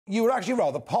you were actually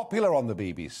rather popular on the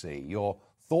BBC. Your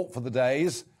Thought for the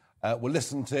Days were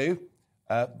listened to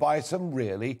by some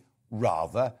really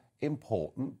rather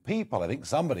important people. I think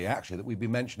somebody, actually, that we've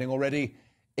been mentioning already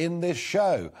in this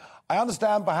show. I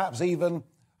understand perhaps even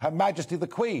Her Majesty the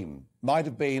Queen might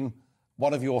have been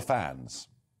one of your fans.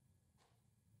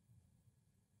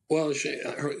 Well,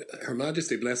 Her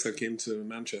Majesty, bless her, came to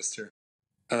Manchester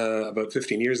about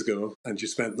 15 years ago, and she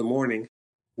spent the morning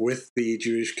with the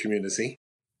Jewish community,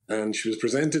 and she was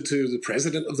presented to the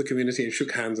president of the community and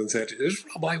shook hands and said, "Is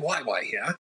Rabbi Y.Y.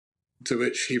 here?" To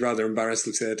which he rather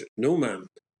embarrassedly said, "No, ma'am."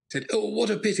 He said, "Oh, what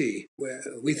a pity.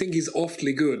 We think he's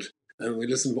awfully good, and we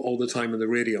listen all the time on the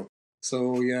radio."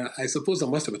 So, yeah, I suppose I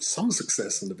must have had some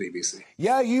success on the BBC.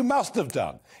 Yeah, you must have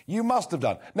done. You must have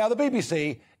done. Now, the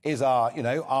BBC is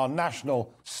our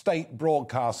national state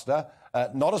broadcaster,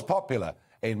 not as popular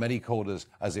in many quarters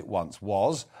as it once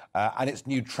was, and its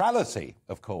neutrality,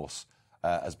 of course,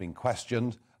 has been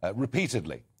questioned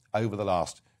repeatedly over the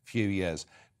last few years.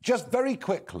 Just very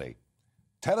quickly,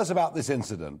 tell us about this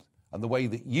incident and the way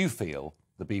that you feel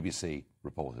the BBC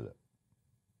reported it.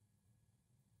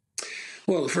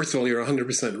 Well, first of all, you're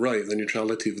 100% right. The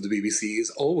neutrality of the BBC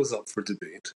is always up for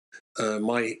debate.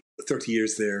 My 30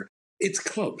 years there, it's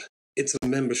club. It's a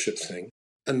membership thing.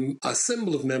 And a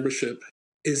symbol of membership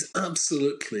is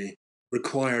absolutely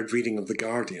required reading of The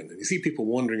Guardian. And you see people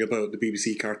wandering about the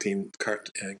BBC canteen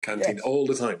yes. all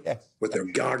the time yes. with their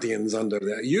Guardians under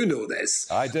there. You know this.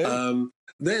 I do.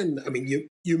 Then, I mean,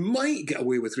 you might get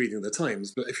away with reading the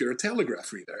Times, but if you're a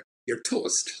Telegraph reader, you're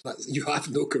toast. You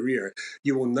have no career.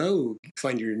 You will now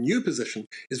find your new position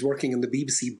is working in the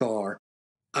BBC bar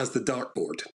as the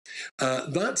dartboard.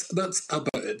 That's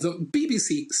about it. The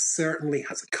BBC certainly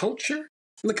has a culture,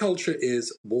 and the culture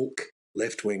is woke,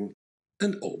 left-wing,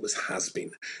 and always has been.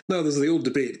 Now, there's the old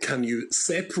debate, can you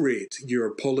separate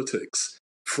your politics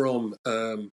from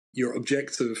your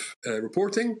objective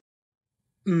reporting?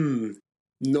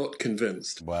 Not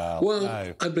convinced. Well,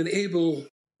 no. I've been able...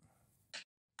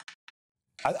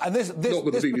 And this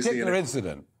particular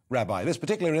incident, Rabbi,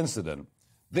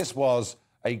 this was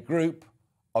a group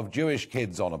of Jewish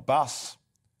kids on a bus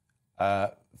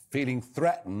feeling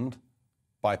threatened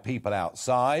by people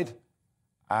outside,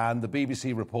 and the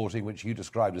BBC reporting, which you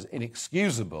described as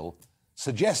inexcusable,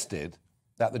 suggested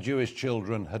that the Jewish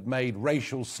children had made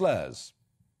racial slurs.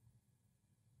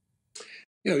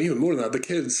 Yeah, even more than that, the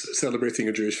kids celebrating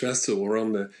a Jewish festival were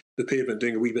on the pavement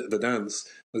doing a wee bit of a dance,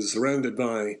 was surrounded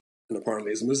by, and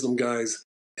apparently as Muslim guys,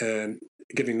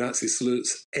 giving Nazi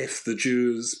salutes, F the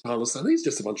Jews, Palestine. These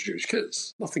are just a bunch of Jewish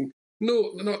kids. Nothing,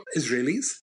 no, they're not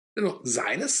Israelis. They're not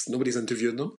Zionists. Nobody's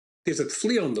interviewed them. They said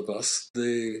flee on the bus.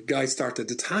 The guy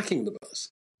started attacking the bus.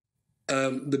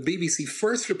 The BBC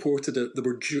first reported that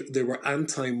there were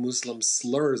anti-Muslim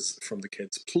slurs from the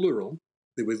kids, plural.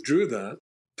 They withdrew that,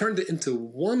 turned it into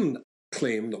one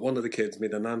claim that one of the kids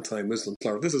made an anti-Muslim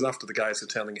slur. This is after the guys are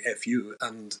telling F you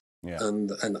and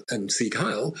Sieg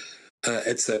Heil,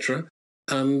 etc.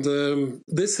 And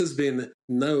this has been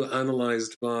now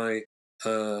analysed by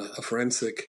a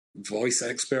forensic voice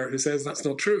expert who says that's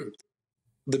not true.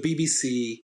 The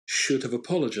BBC should have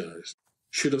apologised,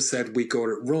 should have said we got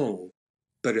it wrong,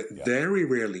 but it very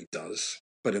rarely does.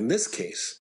 But in this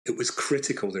case, it was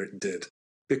critical that it did,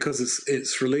 because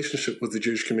its relationship with the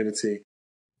Jewish community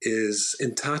is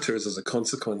in tatters as a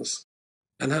consequence.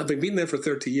 And having been there for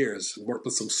 30 years, worked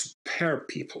with some superb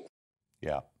people,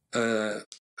 I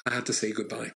had to say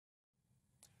goodbye.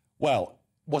 Well,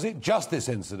 was it just this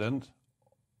incident,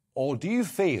 or do you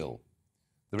feel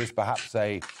there is perhaps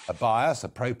a bias, a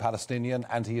pro-Palestinian,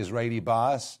 anti-Israeli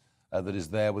bias that is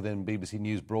there within BBC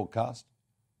News broadcast?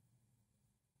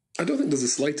 I don't think there's the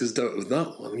slightest doubt of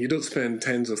that one. You don't spend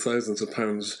tens of thousands of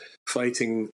pounds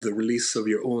fighting the release of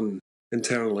your own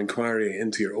internal inquiry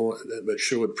into your own that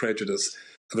showed prejudice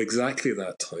of exactly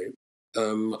that type,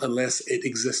 unless it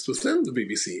exists within the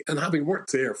BBC. And having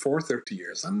worked there for 30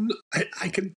 years, I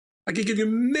could give you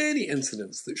many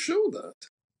incidents that show that.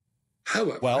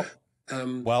 However,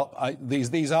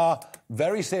 these are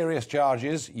very serious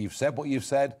charges. You've said what you've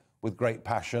said with great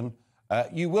passion.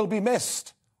 You will be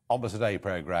missed on the Today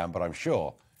programme, but I'm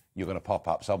sure you're going to pop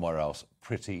up somewhere else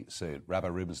pretty soon. Rabbi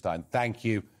Rubinstein, thank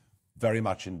you very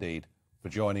much indeed for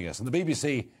joining us. And the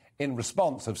BBC, in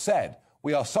response, have said,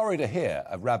 we are sorry to hear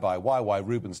of Rabbi Y.Y.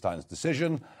 Rubinstein's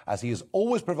decision, as he has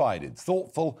always provided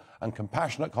thoughtful and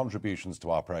compassionate contributions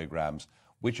to our programmes,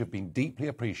 which have been deeply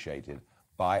appreciated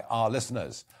by our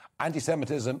listeners.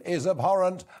 Anti-Semitism is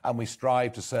abhorrent, and we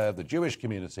strive to serve the Jewish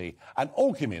community and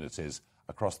all communities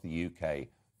across the UK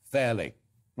fairly.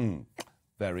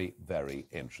 Very, very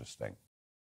interesting.